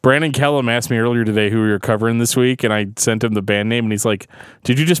Brandon Kellum asked me earlier today who we were covering this week, and I sent him the band name, and he's like,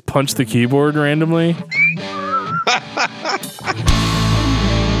 "Did you just punch the keyboard randomly?"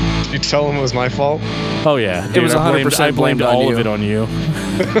 Did you tell him it was my fault? Oh yeah, dude, It was 100% I blamed on all you. of it on you.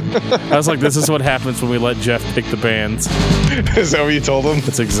 I was like, "This is what happens when we let Jeff pick the bands." Is that what you told him?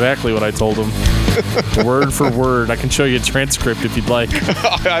 That's exactly what I told him, word for word. I can show you a transcript if you'd like.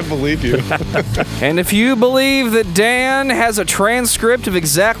 I believe you. And if you believe that Dan has a transcript of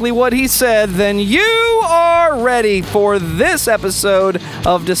exactly what he said, then you are ready for this episode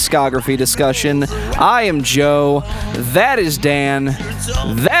of Discography Discussion. I am Joe. That is Dan.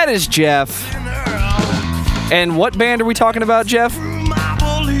 That is Jeff. And what band are we talking about, Jeff?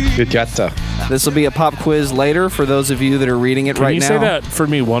 Vegeta. This will be a pop quiz later for those of you that are reading it Can right you now. say that for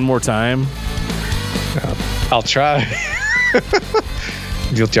me one more time? I'll try.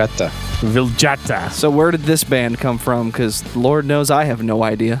 Vegeta. Viljata. So where did this band come from? Because Lord knows I have no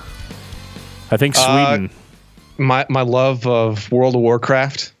idea. I think Sweden. My love of World of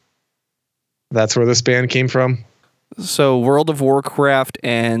Warcraft. That's where this band came from. So World of Warcraft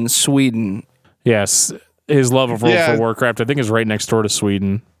and Sweden. Yes, his love of World Yeah. of Warcraft, I think, is right next door to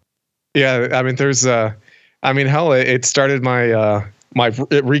Sweden. Yeah, I mean, there's hell, it started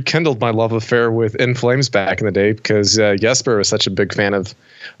it rekindled my love affair with In Flames back in the day because Jesper was such a big fan of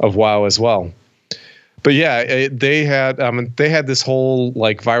WoW as well. But yeah, they had this whole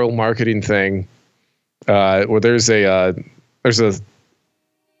like viral marketing thing where there's a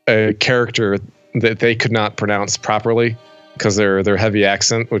character that they could not pronounce properly because their heavy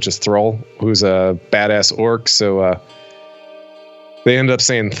accent, which is Thrall, who's a badass orc. So they end up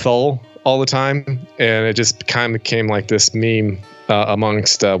saying Thull all the time, and it just kind of became like this meme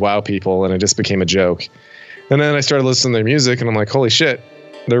amongst WoW people, and it just became a joke. And then I started listening to their music, and I'm like, holy shit,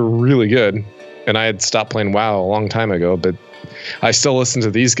 they're really good. And I had stopped playing WoW a long time ago, but I still listen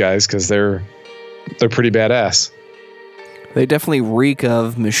to these guys because they're pretty badass. They definitely reek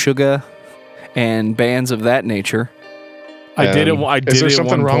of Meshuggah and bands of that nature. I did is there at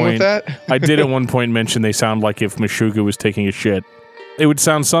something one wrong point. with that? I did at one point mention they sound like if Meshuggah was taking a shit. It would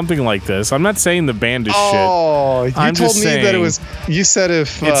sound something like this. I'm not saying the band is Oh, you I'm told just me that it saying. was. You said if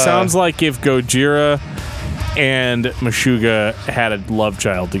shit. It sounds like if Gojira and Meshuggah had a love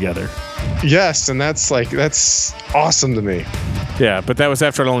child together. yes, and that's awesome to me. Yeah, but that was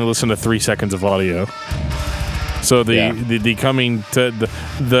after I'd only listened to 3 seconds of audio. So the coming to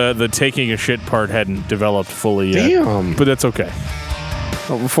the taking a shit part hadn't developed fully yet. Damn. But that's okay.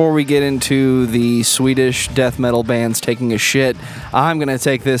 Well, before we get into the Swedish death metal bands taking a shit, I'm going to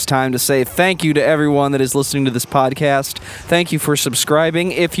take this time to say thank you to everyone that is listening to this podcast. Thank you for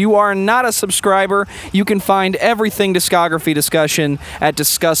subscribing. If you are not a subscriber, you can find everything Discography Discussion at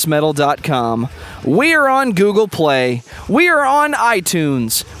discussmetal.com. We are on Google Play. We are on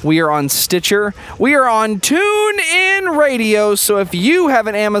iTunes. We are on Stitcher. We are on TuneIn Radio. So if you have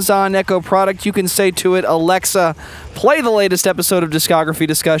an Amazon Echo product, you can say to it, Alexa, play the latest episode of Discography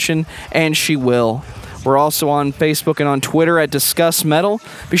Discussion, and she will. We're also on Facebook and on Twitter at Discuss Metal.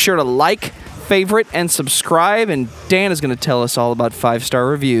 Be sure to like, favorite, and subscribe, and Dan is going to tell us all about 5-star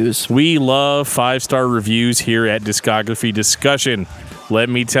reviews. We love 5-star reviews here at Discography Discussion. Let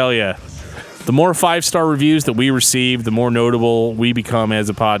me tell you, the more 5-star reviews that we receive, the more notable we become as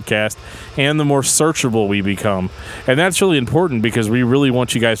a podcast, and the more searchable we become. And that's really important because we really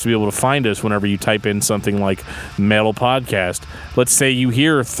want you guys to be able to find us whenever you type in something like metal podcast. Let's say you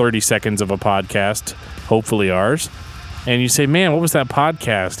hear 30 seconds of a podcast, hopefully ours, and you say, man, what was that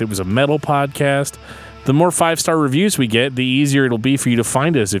podcast? It was a metal podcast. The more 5-star reviews we get, the easier it'll be for you to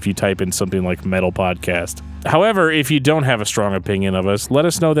find us if you type in something like metal podcast. However, if you don't have a strong opinion of us, let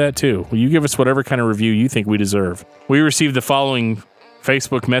us know that too. You give us whatever kind of review you think we deserve. We received the following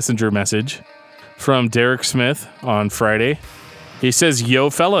Facebook Messenger message from Derek Smith on Friday. He says, yo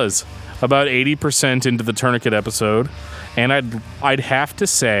fellas, about 80% into the Tourniquet episode, and I'd have to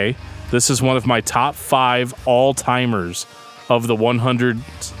say this is one of my top 5 all-timers of the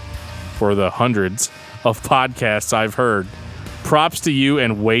 100s or the hundreds of podcasts I've heard. Props to you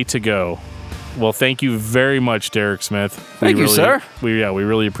and way to go. Well, thank you very much, Derek Smith. Thank you, sir. We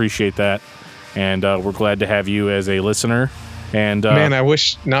really appreciate that, and we're glad to have you as a listener. And Man, I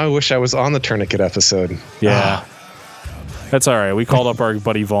wish I was on the Tourniquet episode. yeah, that's all right. We called up our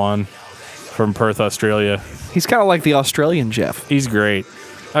buddy Vaughn from Perth, Australia. He's kind of like the Australian Jeff. He's great.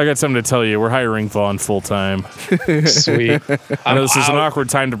 I got something to tell you. We're hiring Vaughn full time. Sweet. I know this is an awkward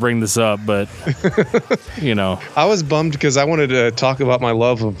time to bring this up, but you know, I was bummed because I wanted to talk about my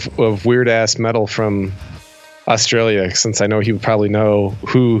love of weird ass metal from Australia, since I know he would probably know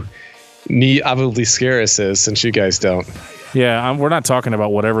who Ni Avaldi Scaris is, since you guys don't. Yeah, we're not talking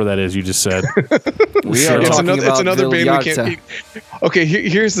about whatever that is you just said. We are talking about it's another band we Viljarta. can't. Okay,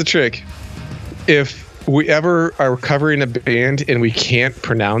 here's the trick. If we ever are covering a band and we can't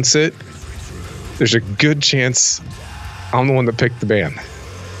pronounce it, there's a good chance I'm the one that picked the band.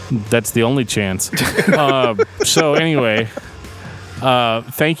 That's the only chance. So anyway,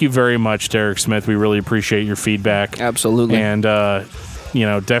 thank you very much, Derek Smith. We really appreciate your feedback. Absolutely. And,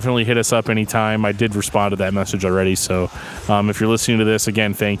 definitely hit us up anytime. I did respond to that message already. So if you're listening to this,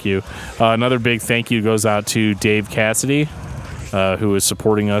 again, thank you. Another big thank you goes out to Dave Cassidy, who is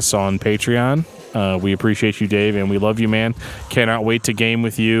supporting us on Patreon. We appreciate you, Dave, and we love you, man. Cannot wait to game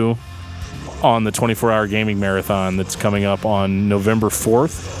with you on the 24-hour gaming marathon that's coming up on November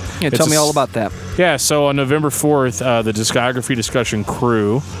 4th. Yeah, tell me all about that. Yeah, so on November 4th, the Discography Discussion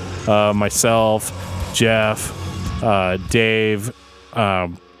crew, myself, Jeff, Dave, our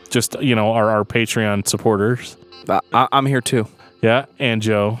Patreon supporters. I'm here too. Yeah, and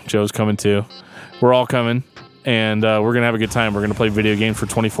Joe. Joe's coming too. We're all coming, and we're going to have a good time. We're going to play video games for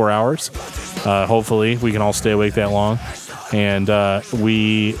 24 hours. Hopefully, we can all stay awake that long. And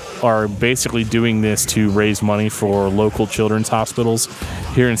we are basically doing this to raise money for local children's hospitals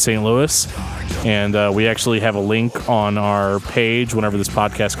here in St. Louis. And we actually have a link on our page. Whenever this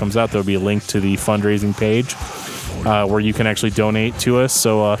podcast comes out, there'll be a link to the fundraising page where you can actually donate to us.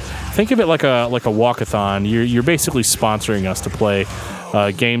 So think of it like a walkathon. You're basically sponsoring us to play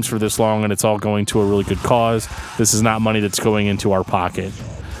games for this long, and it's all going to a really good cause. This is not money that's going into our pocket.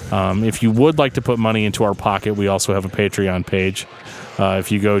 If you would like to put money into our pocket, we also have a Patreon page. If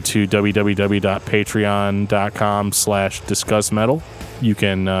you go to www.patreon.com/discussmetal, you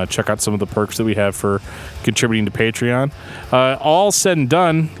can check out some of the perks that we have for contributing to Patreon. All said and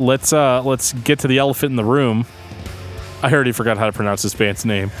done, let's get to the elephant in the room. I already forgot how to pronounce this band's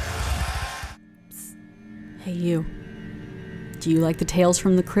name. Hey, you. Do you like the Tales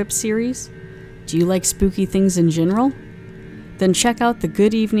from the Crypt series? Do you like spooky things in general? Then check out the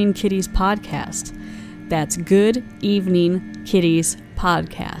Good Evening Kitties podcast. That's Good Evening Kitties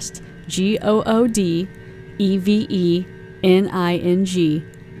podcast. GOODEVENING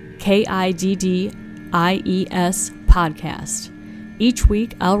KIDDIES podcast. Each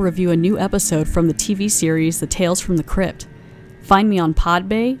week, I'll review a new episode from the TV series The Tales from the Crypt. Find me on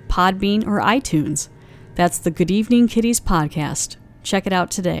Podbay, Podbean, or iTunes. That's the Good Evening Kitties podcast. Check it out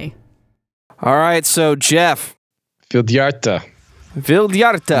today. All right, so Jeff. Viljarta.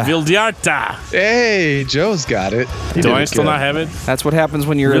 Viljarta. Hey, Joe's got it. Do I still not have it? That's what happens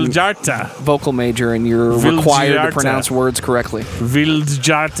when you're a Viljarta. vocal major and you're required to pronounce words correctly.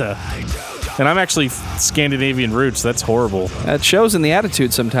 Viljarta. And I'm actually Scandinavian roots. That's horrible. That shows in the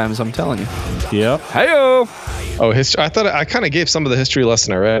attitude sometimes, I'm telling you. Yep. Hey-o! Oh, history. I thought I kind of gave some of the history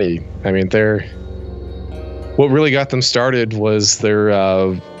lesson already. I mean, what really got them started was their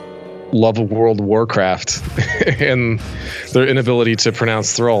love of World of Warcraft and their inability to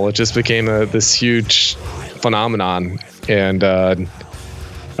pronounce Thrall. It just became this huge phenomenon, and I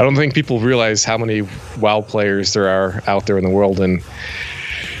don't think people realize how many WoW players there are out there in the world, and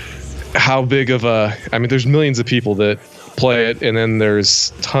how big of there's millions of people that play it, and then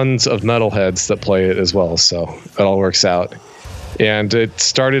there's tons of metalheads that play it as well, so it all works out. And it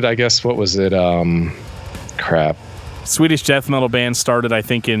started, I guess, what was it? Swedish death metal band started, I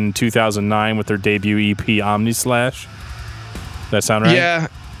think, in 2009 with their debut EP, Omnislash. That sound right? Yeah,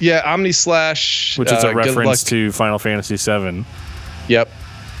 Omnislash. Which is a reference to Final Fantasy VII. Yep.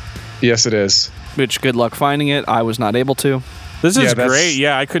 Yes, it is. Which, good luck finding it. I was not able to. This is great.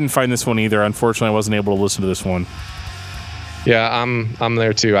 Yeah, I couldn't find this one either. Unfortunately, I wasn't able to listen to this one. Yeah, I'm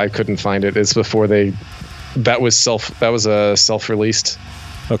there too. I couldn't find it. It's before that was self-released.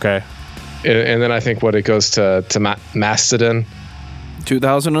 Okay. And then I think it goes to Mastodon.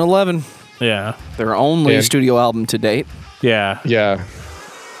 2011. Yeah. Their only studio album to date. Yeah. Yeah.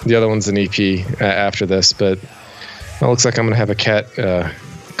 The other one's an EP after this, but it looks like I'm going to have a cat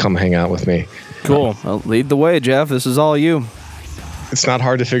come hang out with me. Cool. Well, lead the way, Jeff. This is all you. It's not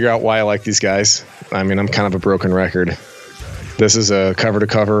hard to figure out why I like these guys. I mean, I'm kind of a broken record. This is a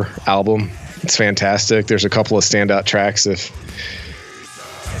cover-to-cover album. It's fantastic. There's a couple of standout tracks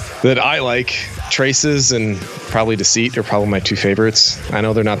that I like. Traces and probably Deceit are probably my two favorites. I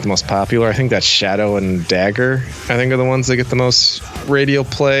know they're not the most popular. I think that's Shadow and Dagger, I think, are the ones that get the most radio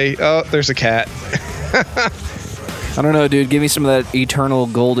play. Oh, there's a cat. I don't know, dude. Give me some of that Eternal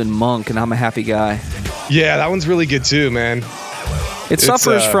Golden Monk, and I'm a happy guy. Yeah, that one's really good too, man. It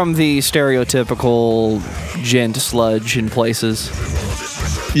suffers from the stereotypical gent sludge in places.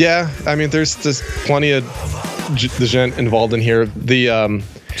 Yeah, I mean, there's plenty of the gent involved in here.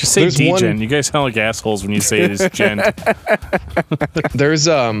 Just say There's D-Gen. one- You guys sound like assholes when you say it as gent. There's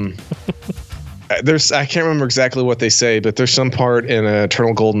I can't remember exactly what they say, but there's some part in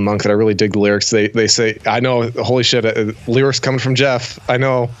Eternal Golden Monk that I really dig the lyrics. They say, I know, holy shit, lyrics coming from Jeff. I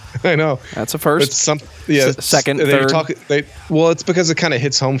know. That's a first. It's second, they third. It's because it kind of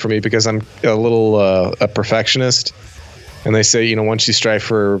hits home for me because I'm a little a perfectionist, and they say, once you strive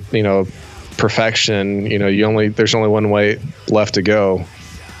for perfection, there's only one way left to go,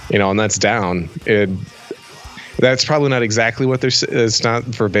 and that's down. That's probably not exactly what it's not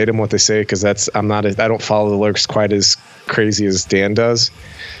verbatim what they say because I don't follow the lyrics quite as crazy as Dan does,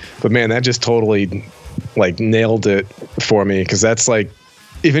 but man, that just totally like nailed it for me because that's like,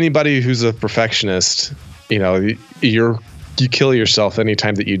 if anybody who's a perfectionist, you kill yourself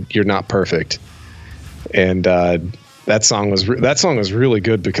anytime that you're not perfect, and that song was really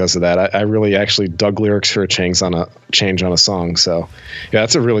good because of that. I really actually dug lyrics for a change on a song, so yeah,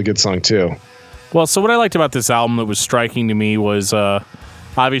 that's a really good song too. Well, so what I liked about this album that was striking to me was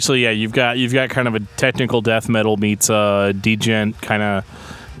obviously, yeah, you've got kind of a technical death metal meets D-Gent kind of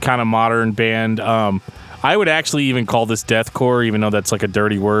modern band. I would actually even call this deathcore, even though that's like a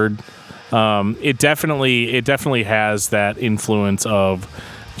dirty word. It definitely has that influence of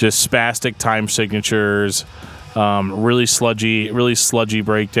just spastic time signatures, really sludgy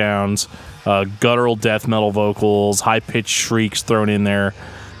breakdowns, guttural death metal vocals, high pitched shrieks thrown in there.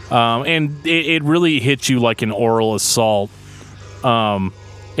 And it really hits you like an oral assault.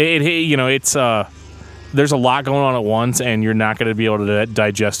 It's there's a lot going on at once, and you're not going to be able to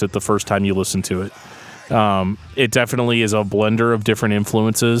digest it the first time you listen to it. It definitely is a blender of different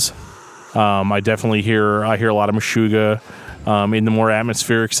influences. I hear a lot of Meshuggah. In the more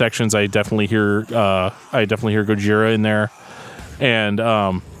atmospheric sections, I definitely hear Gojira in there, and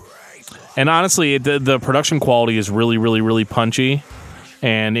honestly, the production quality is really, really, really punchy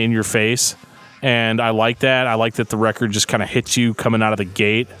and in your face, and I like that. I like that the record just kind of hits you coming out of the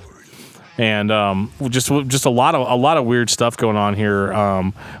gate, and just a lot of weird stuff going on here.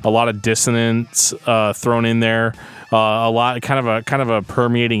 A lot of dissonance thrown in there. A lot kind of a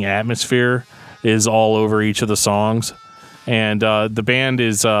permeating atmosphere is all over each of the songs, and the band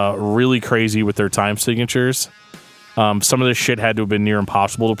is really crazy with their time signatures. Some of this shit had to have been near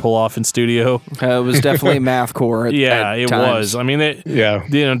impossible to pull off in studio. It was definitely mathcore. At it times. was. I mean,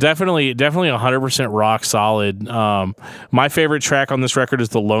 definitely 100% rock solid. My favorite track on this record is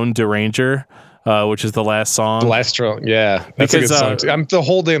 "The Lone Deranger," which is the last song. The last song, yeah, that's a good song too. The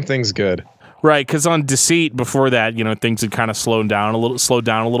whole damn thing's good. Right, because on Deceit before that, things had kind of slowed down a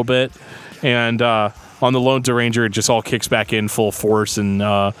little bit, and on the Lone Deranger, it just all kicks back in full force and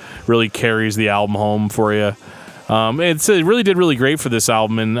really carries the album home for you. It really did really great for this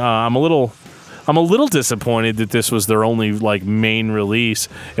album, and I'm a little disappointed that this was their only like main release.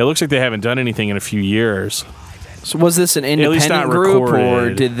 It looks like they haven't done anything in a few years. So was this an independent group, or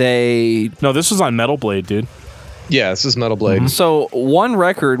did they? No, this was on Metal Blade, dude. Yeah, this is Metal Blade. Mm-hmm. So one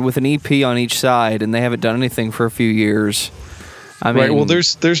record with an EP on each side, and they haven't done anything for a few years. I mean, right. Well,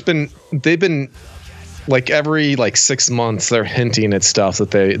 they've been like every 6 months they're hinting at stuff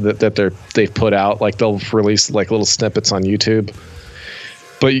that they've put out. Like they'll release like little snippets on YouTube.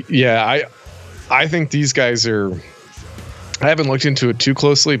 But yeah, I think these guys are. I haven't looked into it too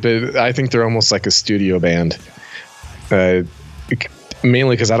closely, but I think they're almost like a studio band.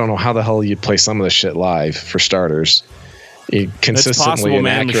 Mainly because I don't know how the hell you play some of this shit live, for starters. Consistently, it's possible,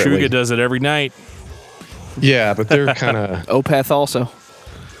 man. Meshuggah does it every night. Yeah, but they're kind of Opeth also.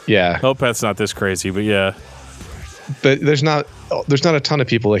 Yeah, Opeth's not this crazy, but yeah. But there's not a ton of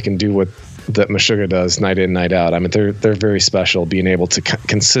people that can do what that Meshuggah does night in, night out. I mean, they're very special, being able to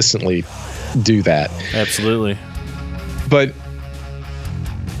consistently do that. Absolutely. But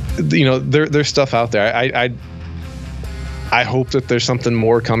there's stuff out there. I hope that there's something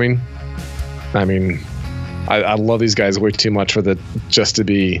more coming. I mean, I love these guys way too much for just to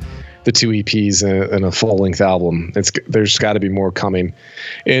be the 2 EPs and a full-length album. There's got to be more coming.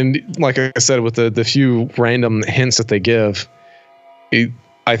 And like I said, with the few random hints that they give,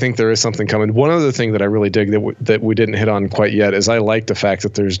 I think there is something coming. One other thing that I really dig that we didn't hit on quite yet is I like the fact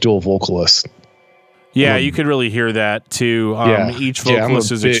that there's dual vocalists. Yeah, you could really hear that too. Each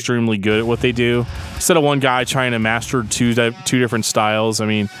vocalist is extremely good at what they do. Instead of one guy trying to master two different styles. I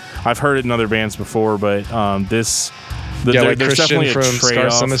mean, I've heard it in other bands before, but like there's Christian definitely a from Scar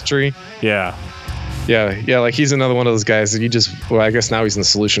Symmetry. Yeah. Yeah, like he's another one of those guys that I guess now he's in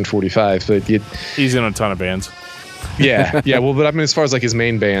Solution 45, but he's in a ton of bands. Yeah. Well, but I mean, as far as like his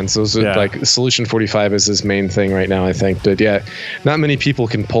main bands, those are like Solution 45 is his main thing right now, I think. But yeah, not many people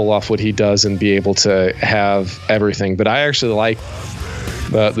can pull off what he does and be able to have everything. But I actually like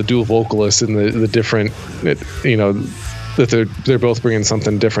the dual vocalists and the different, that they're both bringing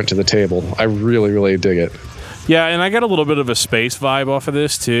something different to the table. I really, really dig it. Yeah, and I got a little bit of a space vibe off of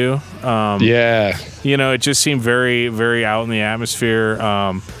this too. Yeah. It just seemed very, very out in the atmosphere.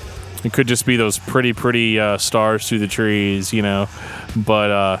 It could just be those pretty stars through the trees,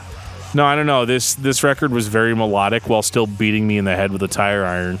 But no, I don't know. This record was very melodic while still beating me in the head with a tire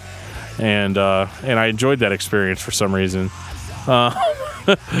iron, and I enjoyed that experience for some reason.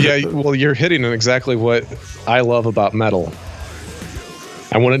 Yeah, well, you're hitting on exactly what I love about metal.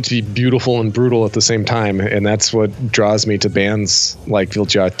 I want it to be beautiful and brutal at the same time, and that's what draws me to bands like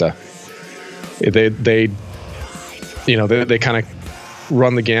Vildhjarta. They kind of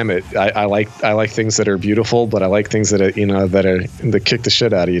run the gamut. I like things that are beautiful, but I like things that are that kick the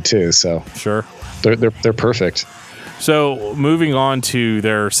shit out of you too. So sure, they're perfect. So moving on to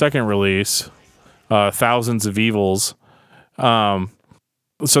their second release, Thousands of Evils. So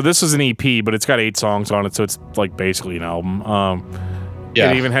this is an EP, but it's got 8 songs on it, so it's like basically an album.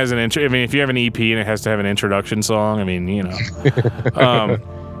 Yeah. It even has an intro. I mean, if you have an EP and it has to have an introduction song, I mean,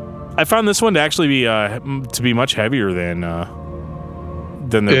 I found this one to actually be much heavier than the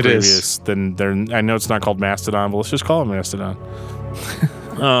previous. I know it's not called Mastodon, but let's just call it Mastodon.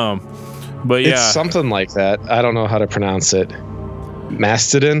 But yeah, it's something like that. I don't know how to pronounce it.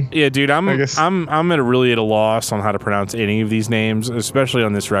 Mastodon. Yeah, dude, I'm at a loss on how to pronounce any of these names, especially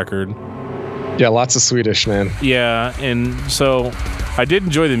on this record. Yeah, lots of Swedish, man. Yeah, and so I did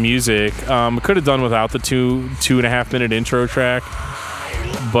enjoy the music. I could have done without the 2.5 minute intro track,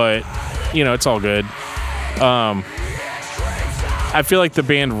 but it's all good. I feel like the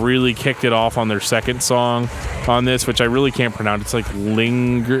band really kicked it off on their second song on this, which I really can't pronounce. It's like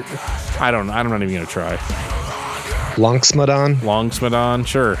Linger. I'm not even gonna try. Longsmadon.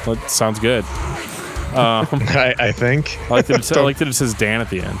 Sure, that sounds good. I think. I like that it says Dan at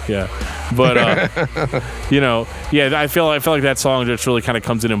the end. Yeah, but I feel like that song just really kind of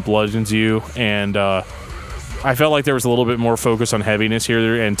comes in and bludgeons you, and I felt like there was a little bit more focus on heaviness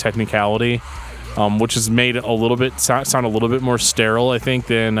here and technicality, which has made it sound a little bit more sterile, I think,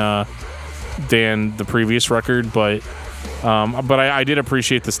 than the previous record. But I did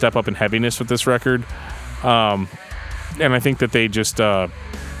appreciate the step up in heaviness with this record, and I think that they just.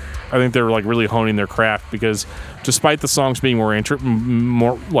 I think they were like really honing their craft, because despite the songs being more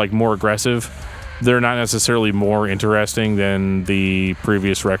aggressive, they're not necessarily more interesting than the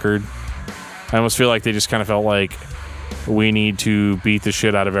previous record. I almost feel like they just kind of felt like we need to beat the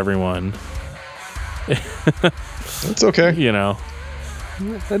shit out of everyone. It's okay.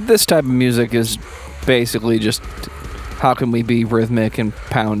 This type of music is basically just how can we be rhythmic and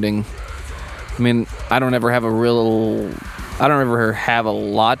pounding. I mean, I don't ever have a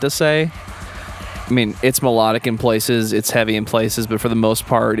lot to say. I mean, it's melodic in places, it's heavy in places, but for the most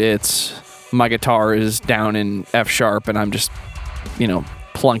part, my guitar is down in F sharp, and I'm just,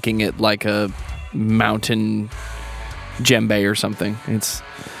 plunking it like a mountain djembe or something.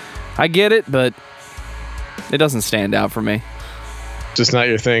 I get it, but it doesn't stand out for me. Just not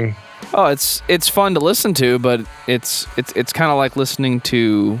your thing. Oh, it's fun to listen to, but it's kind of like listening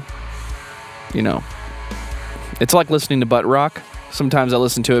to, it's like listening to butt rock. Sometimes I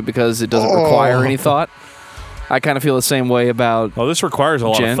listen to it because it doesn't require any thought. I kind of feel the same way about. Well, this requires a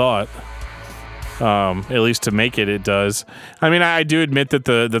lot of thought. At least to make it does. I mean, I do admit that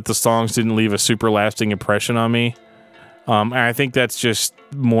the songs didn't leave a super lasting impression on me. And I think that's just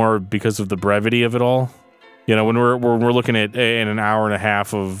more because of the brevity of it all. When we're looking at in an hour and a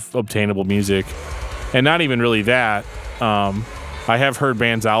half of obtainable music, and not even really that. I have heard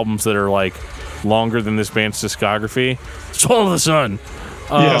bands' albums that are like longer than this band's discography. Soul of the Sun.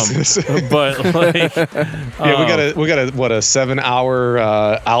 Yes. But like, we got a 7-hour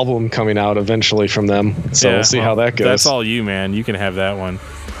album coming out eventually from them. So we'll see how that goes. That's all you, man. You can have that one.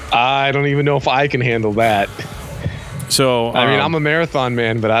 I don't even know if I can handle that. So I mean, I'm a marathon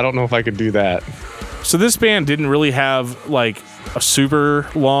man, but I don't know if I could do that. So this band didn't really have like a super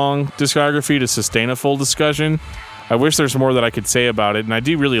long discography to sustain a full discussion. I wish there's more that I could say about it, and I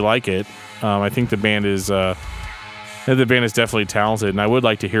do really like it. I think the band is definitely talented, and I would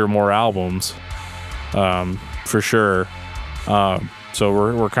like to hear more albums, for sure. So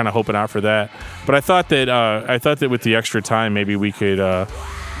we're kind of hoping out for that. But I thought that with the extra time, maybe we could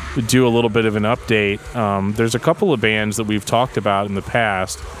do a little bit of an update. There's a couple of bands that we've talked about in the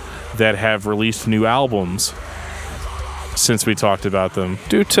past that have released new albums since we talked about them.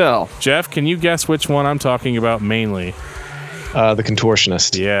 Do tell. Jeff, can you guess which one I'm talking about mainly? The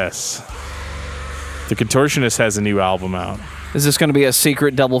Contortionist. Yes. The Contortionist has a new album out. Is this going to be a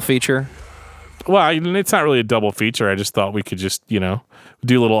secret double feature? Well, I mean, it's not really a double feature. I just thought we could just,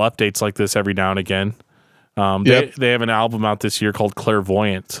 do little updates like this every now and again. They have an album out this year called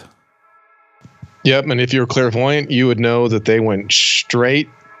Clairvoyant. Yep, and if you're clairvoyant, you would know that they went straight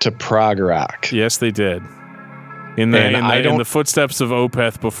to prog rock. Yes, they did. In the footsteps of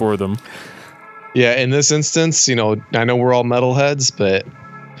Opeth before them. Yeah, in this instance, I know we're all metalheads, but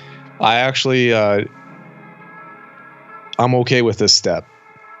I actually I'm okay with this step.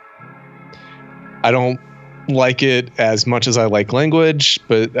 I don't like it as much as I like Language,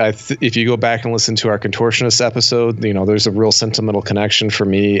 but if you go back and listen to our Contortionist episode, there's a real sentimental connection for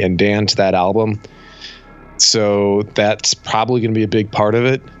me and Dan to that album. So that's probably going to be a big part of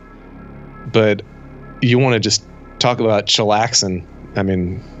it. But you want to just talk about chillaxing. I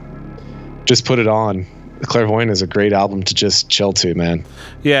mean, just put it on. Clairvoyant is a great album to just chill to, man.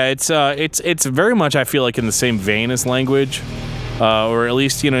 Yeah, it's very much, I feel like, in the same vein as Language, or at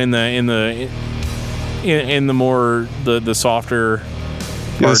least in the more the softer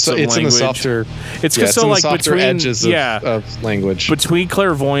parts of Language. In the softer. It's just so like between edges of Language. Between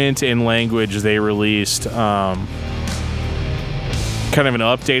Clairvoyant and Language, they released kind of an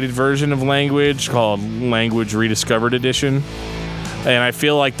updated version of Language called Language Rediscovered Edition. And I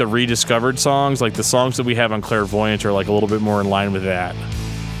feel like the rediscovered songs, like the songs that we have on Clairvoyant, are like a little bit more in line with that.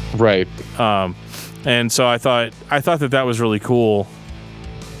 Right. And so I thought that was really cool,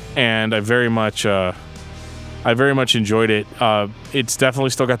 and I very much enjoyed it. It's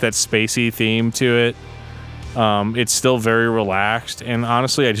definitely still got that spacey theme to it. It's still very relaxed, and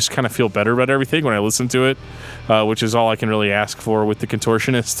honestly, I just kind of feel better about everything when I listen to it, which is all I can really ask for with the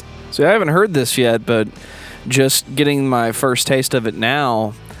Contortionist. See, I haven't heard this yet, but just getting my first taste of it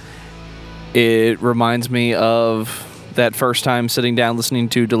now, it reminds me of that first time sitting down listening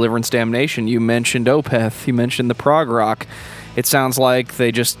to Deliverance Damnation. You mentioned Opeth, you mentioned the prog rock. It sounds like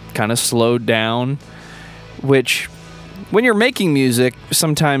they just kind of slowed down, which when you're making music,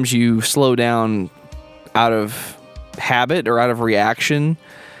 sometimes you slow down out of habit or out of reaction.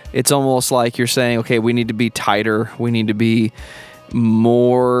 It's almost like you're saying, okay, we need to be tighter, we need to be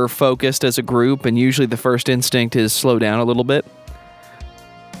more focused as a group, and usually the first instinct is slow down a little bit.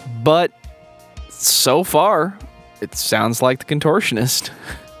 But so far, it sounds like the Contortionist.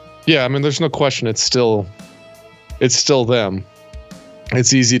 Yeah, I mean, there's no question. It's still them.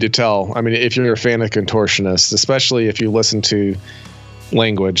 It's easy to tell. I mean, if you're a fan of Contortionist, especially if you listen to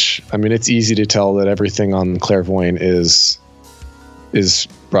Language, I mean, it's easy to tell that everything on Clairvoyant is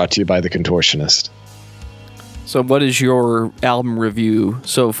brought to you by the Contortionist. So what is your album review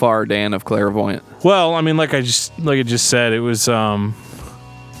so far, Dan, of Clairvoyant? Well, I mean, like I just said, it was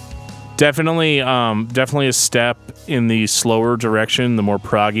definitely a step in the slower direction, the more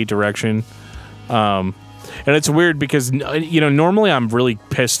proggy direction. And it's weird because normally I'm really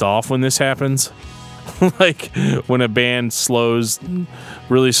pissed off when this happens. Like when a band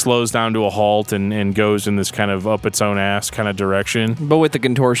really slows down to a halt and goes in this kind of up its own ass kind of direction. But with the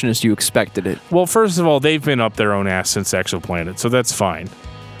Contortionist, you expected it. Well, first of all, they've been up their own ass since Exoplanet, so that's fine.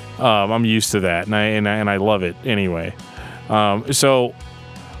 I'm used to that, and I love it anyway. So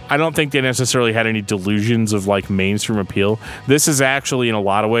I don't think they necessarily had any delusions of like mainstream appeal. This is actually in a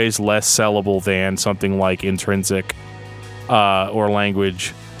lot of ways less sellable than something like Intrinsic or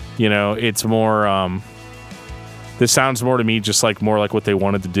Language. It's more. This sounds more to me just like more like what they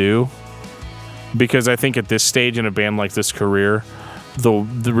wanted to do, because I think at this stage in a band like this career, the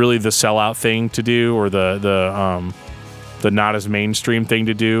really the sellout thing to do, or the not as mainstream thing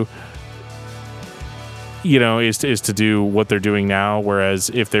to do, is to do what they're doing now. Whereas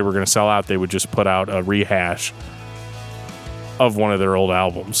if they were going to sell out, they would just put out a rehash of one of their old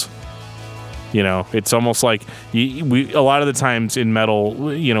albums. It's almost like a lot of the times in metal,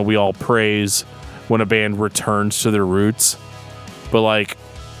 we all praise when a band returns to their roots, but like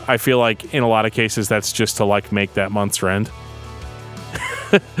I feel like in a lot of cases that's just to like make that month's rent.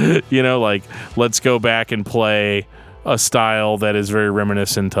 Like let's go back and play a style that is very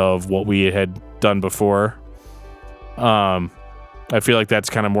reminiscent of what we had done before. I feel like that's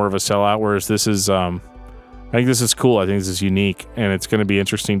kind of more of a sellout, whereas this is I think this is cool. I think this is unique, and it's going to be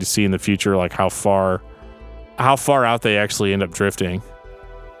interesting to see in the future, like how far out they actually end up drifting.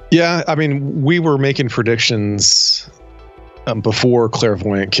 Yeah, I mean, we were making predictions before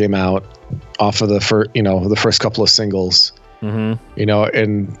Clairvoyant came out, off of the first couple of singles. Mm-hmm.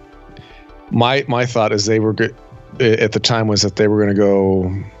 And my thought is they were at the time was that they were going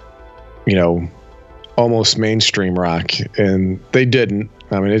to go, almost mainstream rock, and they didn't.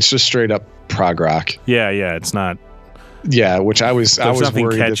 I mean, it's just straight up prog rock. Yeah, it's not. Yeah, which I was nothing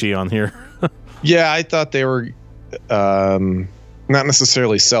worried catchy on here. Yeah, I thought they were. not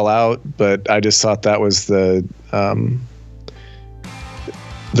necessarily sell out, but I just thought that was the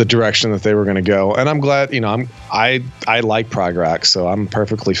direction that they were going to go. And I'm glad, I like prog rock, so I'm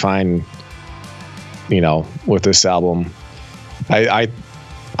perfectly fine, with this album. I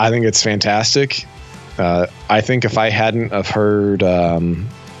think it's fantastic. I think if I hadn't have heard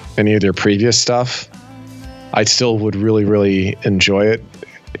any of their previous stuff, I still would really, really enjoy it.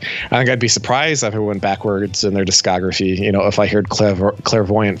 I think I'd be surprised if I went backwards in their discography. If I heard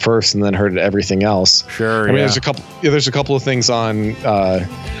Clairvoyant first and then heard everything else. Sure. I mean, there's a couple of things on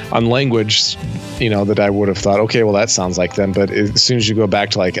Language, that I would have thought, okay, well that sounds like them. But as soon as you go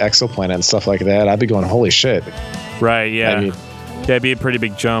back to like Exoplanet and stuff like that, I'd be going, holy shit. Right. Yeah. I mean, that'd be a pretty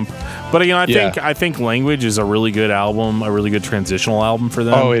big jump. But I think Language is a really good album, a really good transitional album for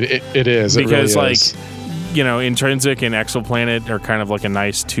them. Oh, it is. Because it really is. Intrinsic and Exoplanet are kind of like a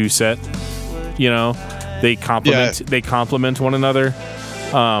nice two set. They complement one another.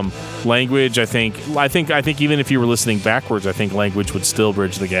 Language, I think even if you were listening backwards, I think Language would still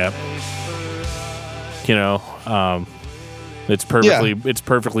bridge the gap. It's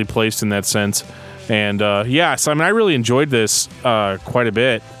perfectly placed in that sense. And so I really enjoyed this quite a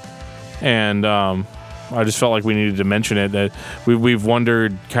bit, and I just felt like we needed to mention it. That we've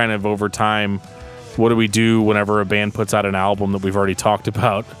wondered kind of over time, what do we do whenever a band puts out an album that we've already talked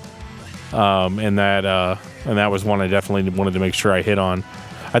about? And that was one I definitely wanted to make sure I hit on.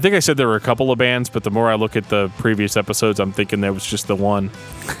 I think I said there were a couple of bands, but the more I look at the previous episodes, I'm thinking there was just the one.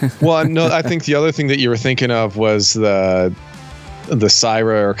 Well, no, I think the other thing that you were thinking of was the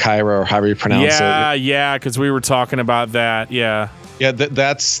Syra or Kyra or however you pronounce it. Yeah, because we were talking about that. Yeah. Yeah,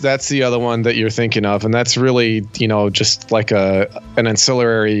 that's the other one that you're thinking of, and that's really just like an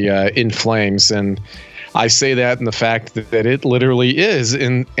ancillary In Flames, and I say that in the fact that it literally is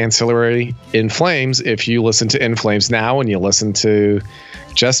in ancillary In Flames. If you listen to In Flames now and you listen to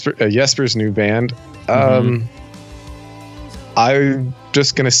Jesper's new band, I'm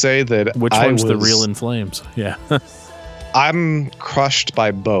just gonna say that which one's the real In Flames? Yeah, I'm crushed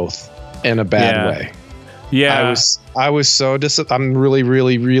by both in a bad way. Yeah, I was so I'm really,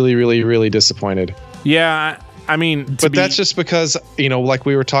 really, really, really, really disappointed. Yeah, I mean, but that's just because like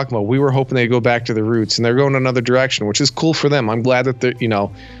we were talking about, we were hoping they'd go back to the roots, and they're going another direction, which is cool for them. I'm glad that they're,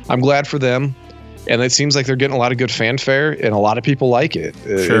 I'm glad for them, and it seems like they're getting a lot of good fanfare, and a lot of people like it.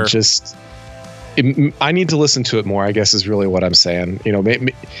 Sure. I need to listen to it more, I guess, is really what I'm saying.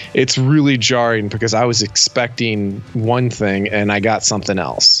 It's really jarring because I was expecting one thing and I got something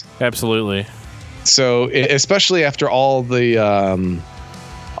else. Absolutely. So, especially after all the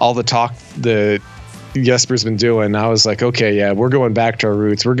talk that Jesper's been doing, I was like, okay, yeah, we're going back to our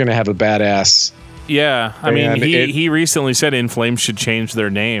roots. We're going to have a badass. Yeah, I mean, he recently said In Flames should change their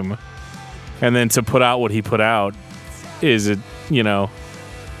name, and then to put out what he put out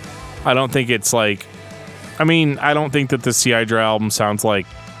I don't think it's like, I don't think that the C. Hydra album sounds like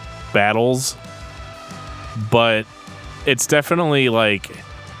Battles, but it's definitely like,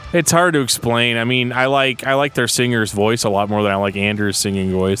 it's hard to explain. I like their singer's voice a lot more than I like Andrew's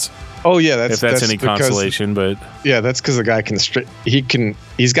singing voice. Oh yeah, if that's any consolation. But yeah, that's because the guy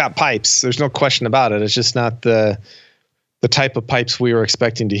he's got pipes. There's no question about it. It's just not the type of pipes we were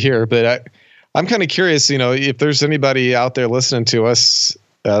expecting to hear. But I'm kind of curious, if there's anybody out there listening to us,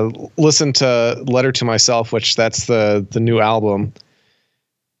 listen to Letter to Myself, which that's the new album,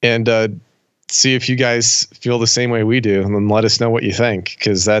 and see if you guys feel the same way we do, and then let us know what you think,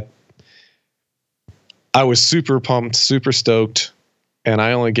 because I was super pumped, super stoked, and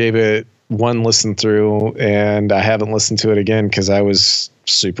I only gave it one listen through, and I haven't listened to it again because I was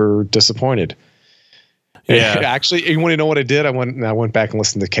super disappointed. Yeah, actually, you want to know what I did? I went back and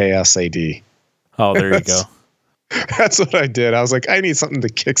listened to KSAD. Oh, there you go. That's what I did. I was like, I need something to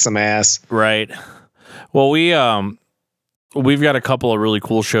kick some ass. Right. Well, we've got a couple of really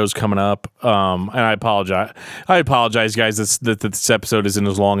cool shows coming up, and I apologize, guys, that this episode isn't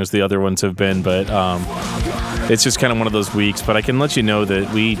as long as the other ones have been, but it's just kind of one of those weeks. But I can let you know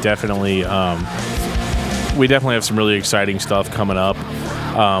that we definitely have some really exciting stuff coming up.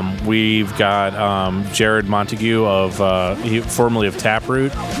 We've got Jared Montague formerly of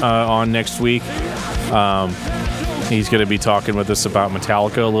Taproot on next week. He's going to be talking with us about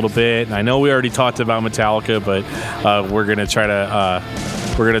Metallica a little bit. And I know we already talked about Metallica, but we're going to try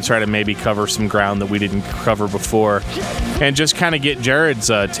to maybe cover some ground that we didn't cover before, and just kind of get Jared's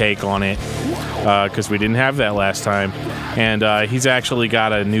take on it, because we didn't have that last time. And he's actually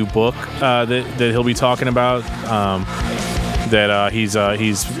got a new book that he'll be talking about. That he's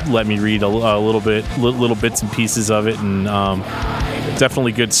let me read a little bits and pieces of it, and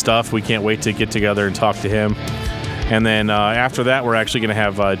definitely good stuff. We can't wait to get together and talk to him. And then after that, we're actually going to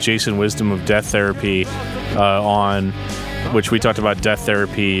have Jason Wisdom of Death Therapy on, which we talked about Death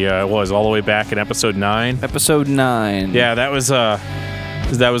Therapy was all the way back in episode 9. Episode 9. Yeah, that was a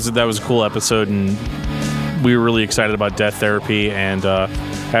cool episode, and we were really excited about Death Therapy. And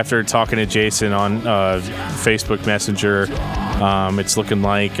after talking to Jason on Facebook Messenger, it's looking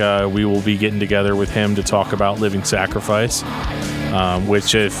like we will be getting together with him to talk about Living Sacrifice,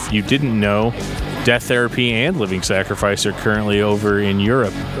 which, if you didn't know, Death Therapy and Living Sacrifice are currently over in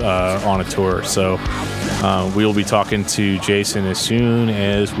Europe on a tour. So we'll be talking to Jason as soon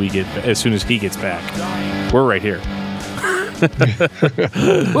as he gets back. We're right here.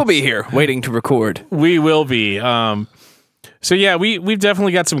 We'll be here waiting to record. We will be. So yeah, we've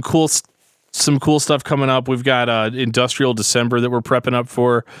definitely got some cool stuff coming up. We've got Industrial December that we're prepping up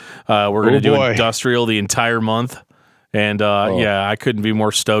for. We're going to do Industrial the entire month. And yeah, I couldn't be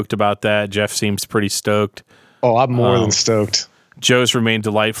more stoked about that. Jeff seems pretty stoked. Oh, I'm more than stoked. Joe's remained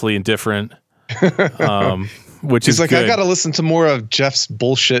delightfully indifferent. Which he's is like, good. I got to listen to more of Jeff's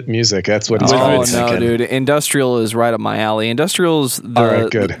bullshit music. That's what he's Oh thinking. no, dude! Industrial is right up my alley. Industrial's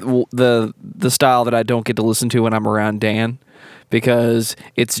the style that I don't get to listen to when I'm around Dan, because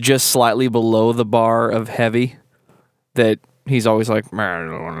it's just slightly below the bar of heavy. That he's always like, man,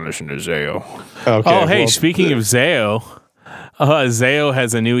 I don't want to listen to Zayo. Okay, Oh, hey, speaking of Zayo, Zayo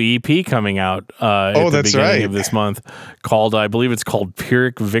has a new EP coming out at the beginning of this month called, I believe it's called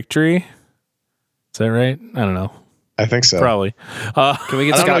Pyrrhic Victory. Is that right? I don't know. I think so. Probably. Can we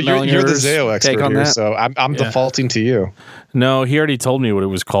get I Scott don't know. You're the Mellier's Zayo take expert on here, that? so I'm defaulting to you. No, he already told me what it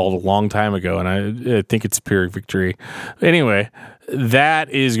was called a long time ago, and I think it's Pyrrhic Victory. Anyway, that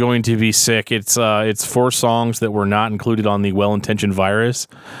is going to be sick. It's 4 songs that were not included on the Well-Intentioned Virus,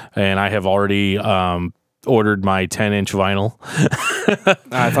 and I have already ordered my 10-inch vinyl.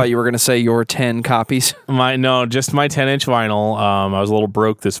 I thought you were going to say your 10 copies. Just my 10-inch vinyl. I was a little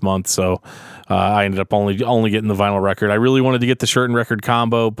broke this month, so I ended up only getting the vinyl record. I really wanted to get the shirt and record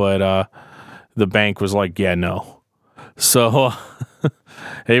combo, but the bank was like, yeah, no. So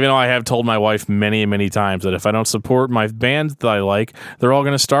even though I have told my wife many and many times that if I don't support my bands that I like, they're all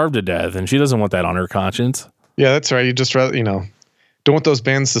going to starve to death, and she doesn't want that on her conscience. Yeah, that's right. You just rather, don't want those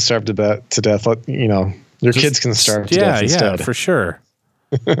bands to starve to death. Let, your kids can starve to death instead. Yeah, for sure.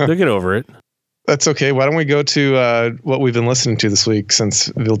 They'll get over it. That's okay. Why don't we go to what we've been listening to this week, since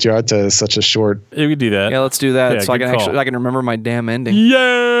Viljarta is such a short. You could do that. Yeah, let's do that. Yeah, so I good call. can remember my damn ending.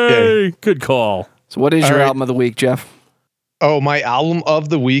 Yay! Good call. So what is All your right. album of the week, Jeff? Oh, my album of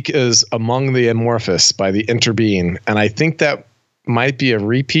the week is Among the Amorphous by the Interbeing. And I think that might be a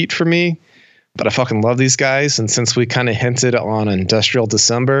repeat for me, but I fucking love these guys. And since we kind of hinted on Industrial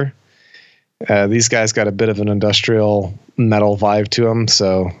December, these guys got a bit of an industrial metal vibe to them.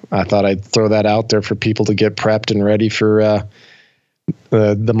 So I thought I'd throw that out there for people to get prepped and ready for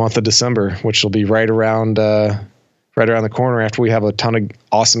the month of December, which will be right around the corner after we have a ton of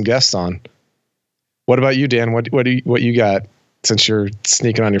awesome guests on. What about you, Dan? What you got, since you're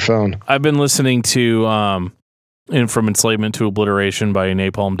sneaking on your phone? I've been listening to From Enslavement to Obliteration by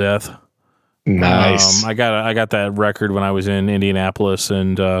Napalm Death. Nice. I got that record when I was in Indianapolis,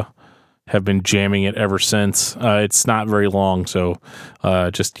 and have been jamming it ever since. It's not very long, so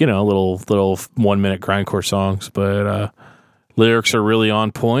just little 1-minute grindcore songs, but lyrics are really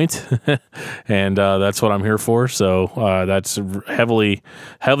on point, and that's what I'm here for. So that's heavily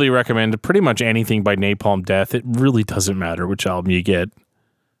recommended. Pretty much anything by Napalm Death. It really doesn't matter which album you get.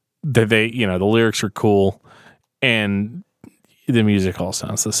 That the lyrics are cool, and the music all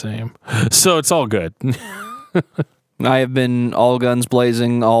sounds the same. So it's all good. I have been all guns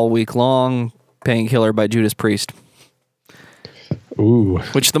blazing all week long. Painkiller by Judas Priest. Ooh.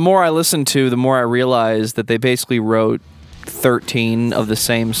 Which the more I listen to, the more I realize that they basically wrote 13 of the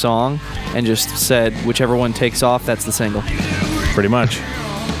same song and just said whichever one takes off, that's the single. Pretty much.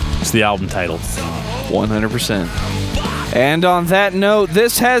 It's the album title. 100%. And on that note,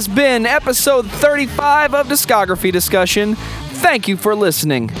 this has been episode 35 of Discography Discussion. Thank you for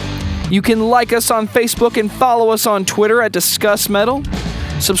listening. You can like us on Facebook and follow us on Twitter at Discuss Metal.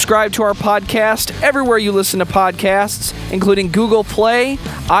 Subscribe to our podcast everywhere you listen to podcasts, including Google Play,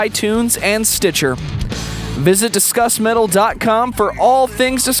 iTunes, and Stitcher. Visit DiscussMetal.com for all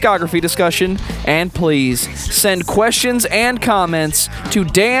things discography discussion, and please send questions and comments to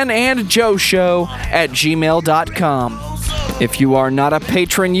danandjoeshow@gmail.com. If you are not a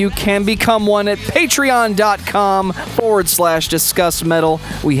patron, you can become one at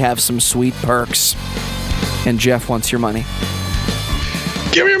patreon.com/discussmetal. We have some sweet perks. And Jeff wants your money.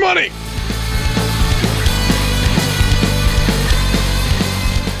 Give me your money.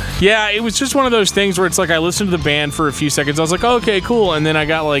 Yeah, it was just one of those things where it's like I listened to the band for a few seconds. I was like, okay, cool. And then I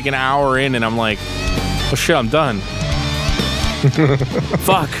got like an hour in and I'm like, oh shit, I'm done.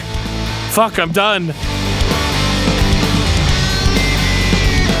 Fuck, I'm done.